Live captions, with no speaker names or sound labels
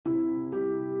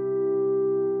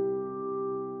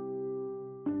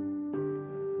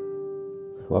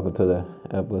Welcome to the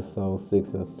episode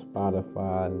 6 of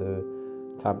Spotify. The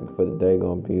topic for today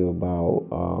gonna be about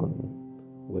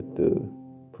what the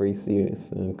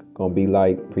preseason gonna be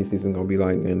like. Preseason gonna be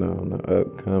like in the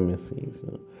upcoming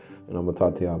season, and I'm gonna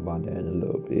talk to y'all about that in a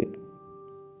little bit.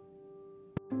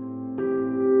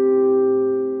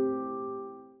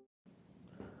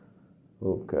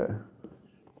 Okay.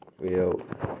 Well,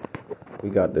 we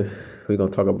gonna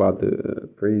talk about the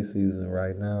preseason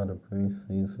right now. The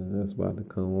preseason that's about to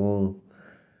come on.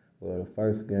 Well, the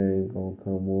first game gonna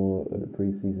come on, or the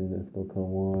preseason that's gonna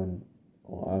come on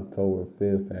October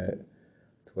 5th at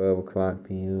 12 o'clock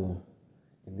p.m.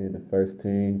 And then the first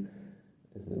team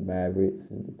is the Mavericks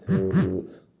and the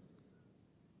Timberwolves.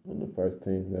 And the first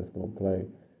team that's gonna play.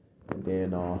 And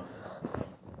then on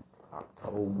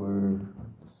October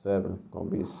 7th, gonna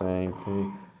be the same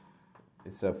team,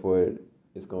 except for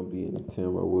it's gonna be in the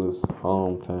Timberwolves'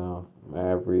 hometown,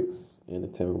 Mavericks and the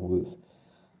Timberwolves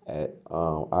at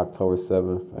October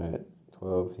 7th at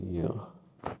 12 p.m.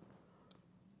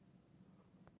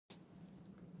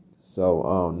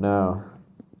 So now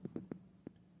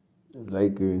the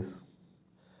Lakers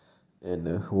and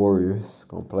the Warriors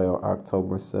gonna play on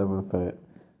October 7th at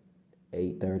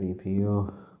 8:30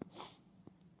 p.m.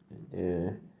 And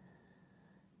then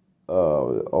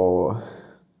on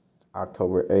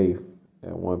October 8th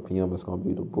at 1 p.m. it's gonna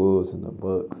be the Bulls and the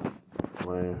Bucks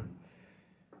playing.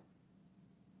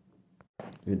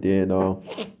 And then on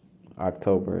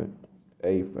October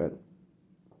 8th at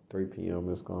 3 p.m.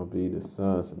 it's gonna be the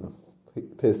Suns and the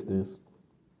Pistons.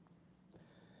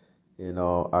 And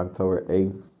on October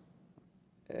 8th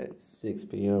at 6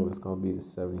 p.m. it's gonna be the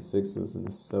 76ers and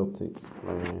the Celtics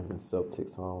playing in the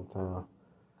Celtics hometown.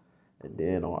 And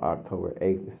then on October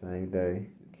 8th, the same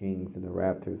day, the Kings and the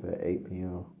Raptors at 8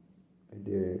 p.m. And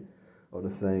then on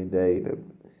the same day, the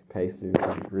Pacers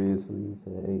and the Grizzlies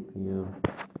at 8 p.m.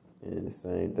 And the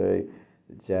same day,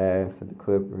 the Jazz and the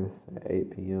Clippers at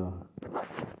 8 p.m.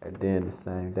 And then the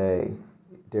same day,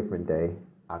 different day,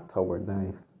 October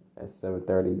 9th at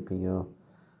 7:30 p.m.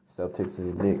 Celtics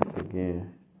and the Knicks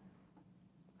again.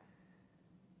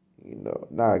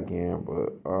 Not again,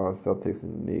 but Celtics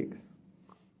and the Knicks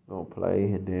gonna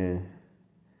play. And then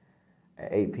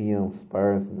at 8 p.m.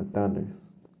 Spurs and the Thunders.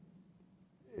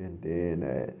 And then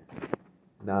at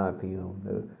 9 p.m.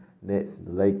 the Nets and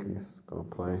the Lakers gonna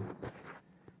play.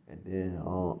 And then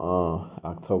on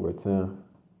October 10th,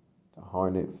 the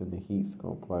Hornets and the Heat's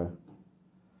gonna play.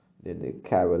 Then the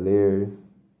Cavaliers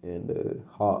and the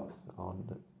Hawks on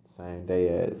the same day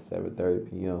at 7:30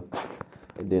 p.m.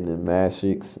 And then the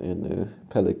Magics and the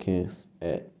Pelicans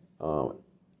at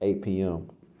 8 p.m.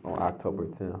 on October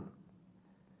 10th.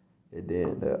 And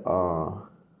then the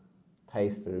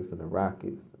Pacers and the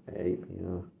Rockets at 8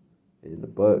 p.m. And the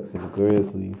Bucks and the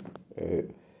Grizzlies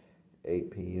at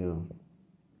 8 p.m.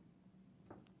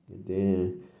 And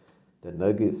then the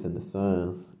Nuggets and the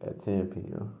Suns at 10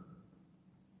 p.m.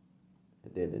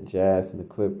 And then the Jazz and the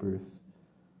Clippers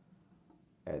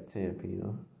at 10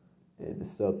 p.m. And the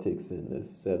Celtics and the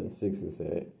 76ers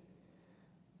at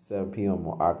 7 p.m.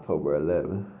 on October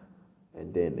 11th.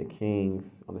 And then the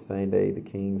Kings, on the same day, the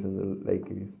Kings and the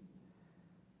Lakers,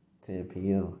 10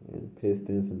 p.m. And the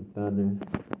Pistons and the Thunders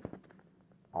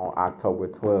on October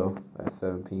 12th at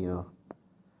 7 p.m.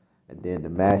 And then the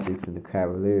Magics and the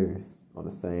Cavaliers on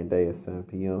the same day at 7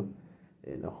 p.m.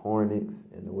 And the Hornets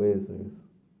and the Wizards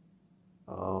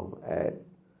at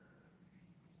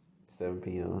 7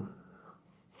 p.m.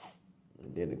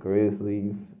 And then the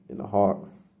Grizzlies and the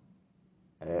Hawks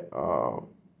at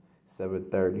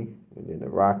 7:30. And then the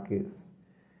Rockets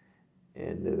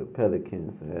and the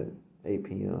Pelicans at 8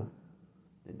 p.m.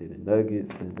 And then the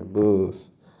Nuggets and the Bulls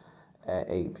at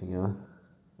 8 p.m.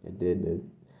 And then the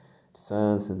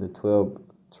Suns and the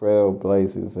Trail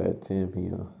Blazers at 10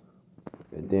 p.m.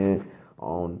 And then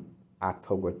on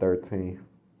October 13th,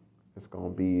 it's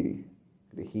going to be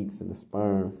the Heats and the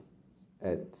Spurs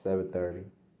at 7:30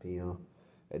 p.m.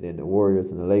 And then the Warriors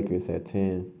and the Lakers at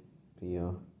 10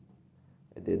 p.m.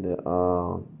 And then the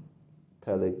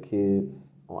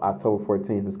Pelicans on October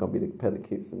 14th, it's going to be the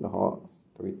Pelicans and the Hawks,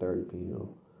 3:30 p.m.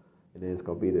 And then it's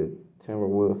going to be the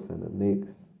Timberwolves and the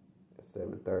Knicks at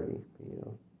 7:30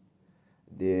 p.m.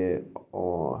 Then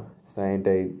on same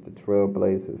day, the Trail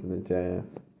Blazers and the Jazz.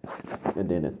 And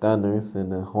then the Thunders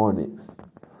and the Hornets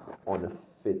on the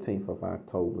 15th of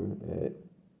October at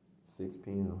 6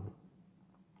 p.m.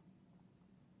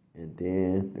 And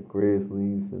then the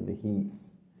Grizzlies and the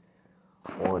Heats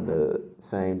on the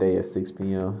same day at 6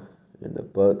 p.m. And the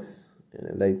Bucks and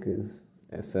the Lakers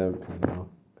at 7 p.m.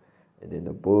 And then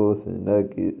the Bulls and the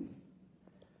Nuggets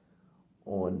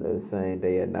on the same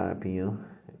day at 9 p.m.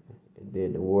 And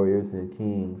then the Warriors and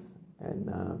Kings at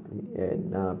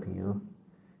 9 p.m.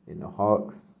 And the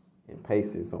Hawks and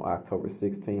Pacers on October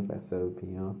 16th at 7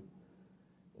 p.m.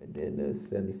 And then the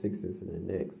 76ers and the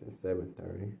Knicks at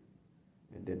 7:30.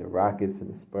 And then the Rockets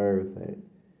and the Spurs at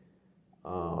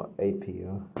 8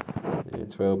 p.m. And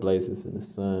Trailblazers and the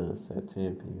Suns at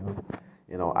 10 p.m.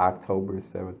 And on October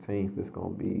 17th, it's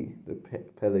going to be the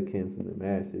Pelicans and the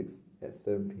Magic at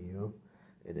 7 p.m.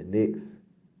 And the Knicks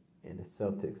and the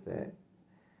Celtics at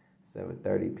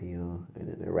 7:30 p.m. And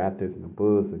then the Raptors and the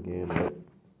Bulls again at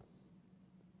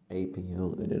 8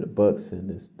 p.m. And then the Bucks and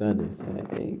the Thunder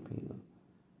at 8 p.m.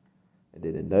 And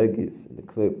then the Nuggets and the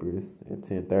Clippers at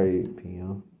 10:30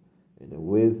 p.m. And the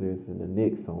Wizards and the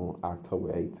Knicks on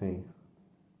October 18th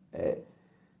at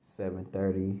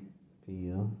 7:30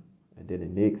 p.m. And then the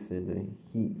Knicks and the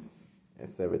Heats at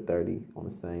 7:30 on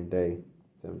the same day,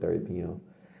 7:30 p.m.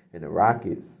 And the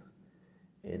Rockets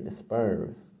and the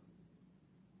Spurs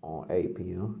on 8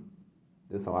 p.m.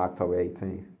 This on October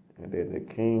 18th. And then the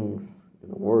Kings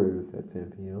and the Warriors at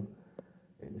 10 p.m.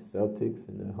 And the Celtics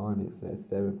and the Hornets at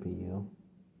 7 p.m.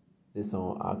 This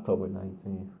on October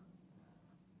 19th.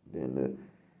 Then the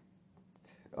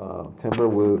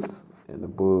Timberwolves and the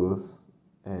Bulls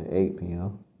at 8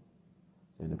 p.m.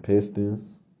 And the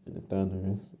Pistons and the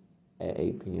Thunders at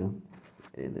 8 p.m.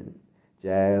 And the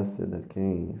Jazz and the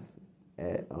Kings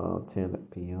at 10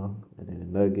 p.m. And then the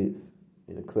Nuggets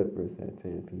and the Clippers at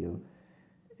 10 p.m.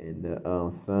 And the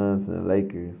Suns and the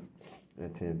Lakers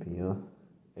at 10 p.m.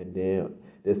 And then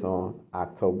this on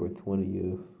October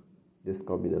 20th. This is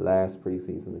going to be the last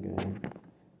preseason game.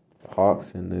 The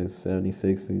Hawks and the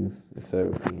 76ers at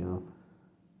 7 p.m.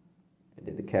 And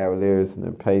then the Cavaliers and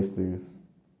the Pacers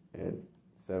at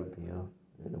 7 p.m.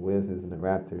 And the Wizards and the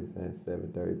Raptors at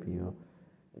 7:30 p.m.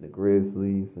 And the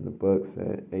Grizzlies and the Bucks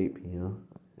at 8 p.m.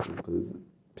 And the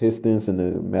Pistons and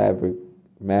the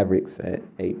Mavericks at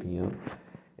 8 p.m.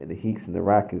 And the Heats and the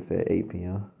Rockets at 8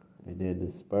 p.m. And then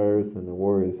the Spurs and the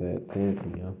Warriors at 10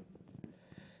 p.m.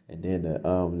 And then the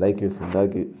Lakers and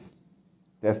Nuggets.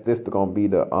 This gonna be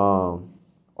the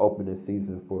opening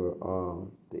season for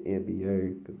the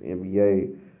NBA, because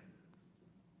the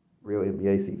real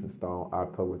NBA season starts on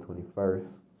October 21st.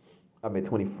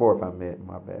 24th.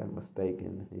 My bad, I'm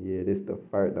mistaken. Yeah,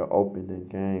 the opening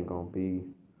game gonna be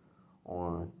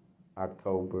on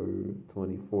October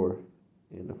 24th.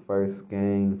 And the first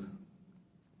games,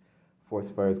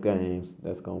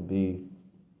 that's gonna be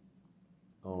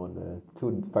on the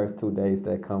first 2 days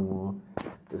that come on.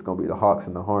 It's gonna be the Hawks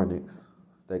and the Hornets.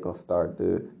 They're gonna start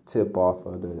the tip off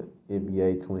of the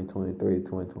NBA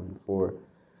 2023-2024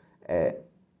 at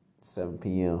 7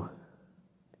 p.m.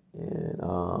 And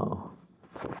hold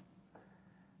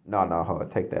on,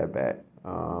 take that back.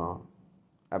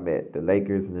 I bet the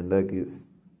Lakers and the Nuggets,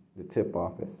 the tip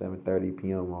off at 7:30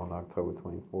 p.m. on October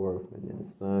 24th, and then the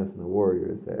Suns and the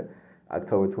Warriors at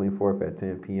October 24th at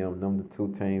 10 p.m. Them the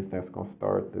two teams that's gonna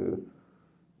start the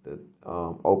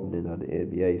opening of the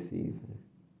NBA season.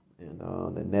 And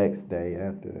the next day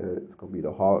after that, it's gonna be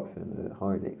the Hawks and the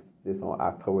Hornets. This on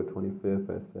October 25th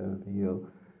at 7 p.m.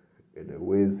 And the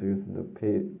Wizards and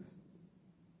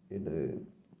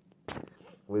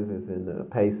the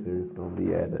Pacers gonna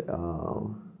be at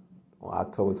on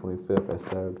October 25th at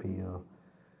 7 p.m.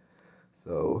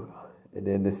 So, and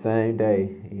then the same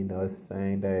day, it's the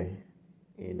same day.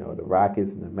 The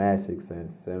Rockets and the Magic at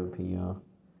 7 p.m.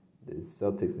 The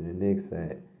Celtics and the Knicks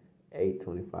at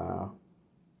 8:25.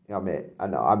 I'm at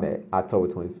October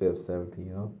 25th, 7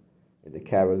 p.m. And the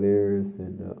Cavaliers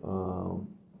and the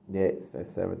Nets at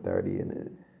 7:30, and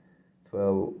the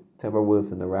 12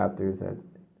 Timberwolves and the Raptors at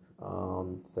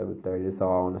 7:30. It's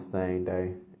all on the same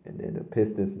day. And then the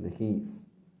Pistons and the Heats,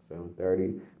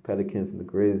 7:30. Pelicans and the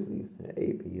Grizzlies at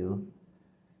 8 p.m.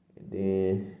 And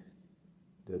then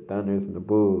the Thunders and the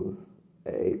Bulls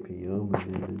at 8 p.m.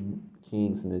 And then the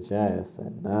Kings and the Jazz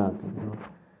at 9 p.m.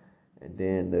 And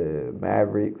then the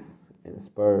Mavericks and the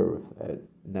Spurs at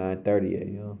 9:30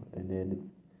 a.m. And then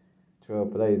the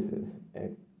Trailblazers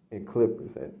and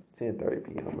Clippers at 10:30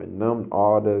 p.m. And them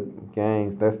all the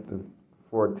games. That's the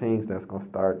 4 teams that's gonna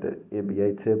start the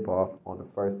NBA tip-off on the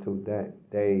first 2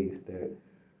 days that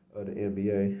of the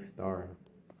NBA starting.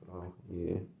 So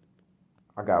yeah,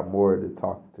 I got more to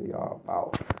talk to y'all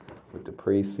about with the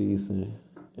preseason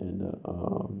and the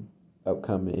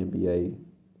upcoming NBA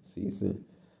season.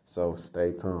 So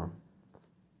stay tuned.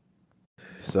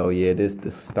 So yeah, this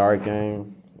the start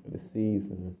game of the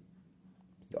season.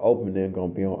 The opening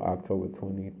gonna be on October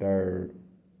 23rd.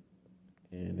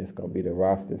 And it's going to be the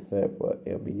roster set for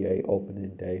NBA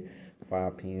opening day,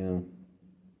 5 p.m.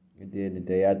 And then the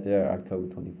day after, October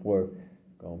 24th,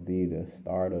 gonna be the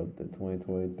start of the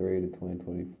 2023 to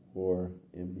 2024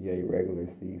 NBA regular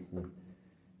season.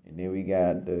 And then we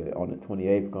got on the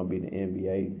 28th gonna be the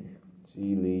NBA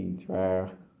G League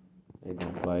draft. They're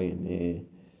gonna play, and then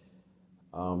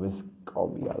it's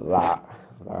gonna be a lot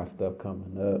of stuff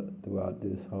coming up throughout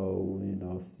this whole,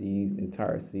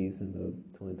 entire season of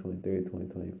 2023,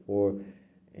 2024.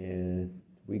 And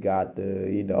we got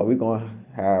we're gonna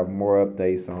have more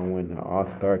updates on when the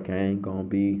All-Star game gonna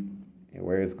be and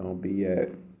where it's gonna be at.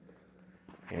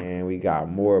 And we got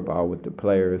more about what the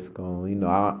players going,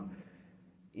 the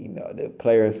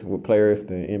players,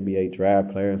 the NBA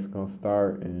draft players gonna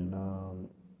start, and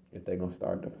if they're gonna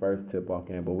start the first tip-off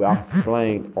game. But we also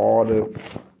explained all the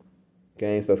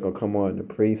games that's gonna come on in the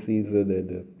preseason and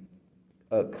the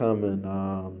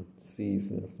upcoming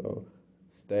season. So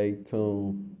stay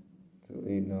tuned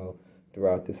to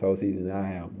throughout this whole season. I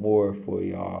have more for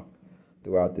y'all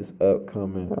throughout this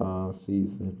upcoming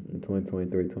season in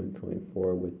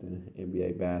 2023-2024 with the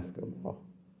NBA basketball,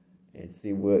 and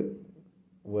see what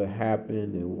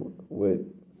happened and what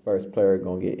first player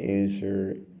gonna get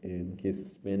injured and get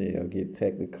suspended or get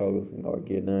technicals or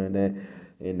get none of that.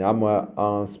 And I'm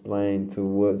gonna explain to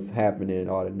what's happening,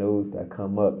 all the news that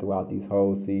come up throughout these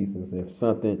whole seasons. If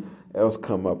something else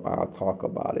come up, I'll talk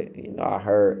about it. I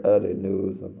heard other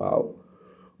news about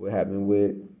what happened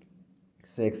with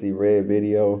Sexy Red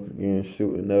video getting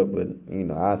shooting up, but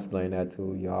I explain that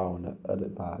to y'all on the other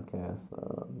podcast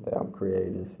that I'm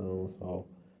creating soon. So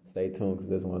stay tuned, because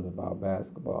this one's about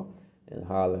basketball. And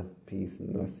holla, peace,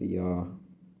 and I'll see y'all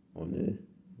on the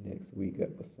next week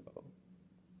episode.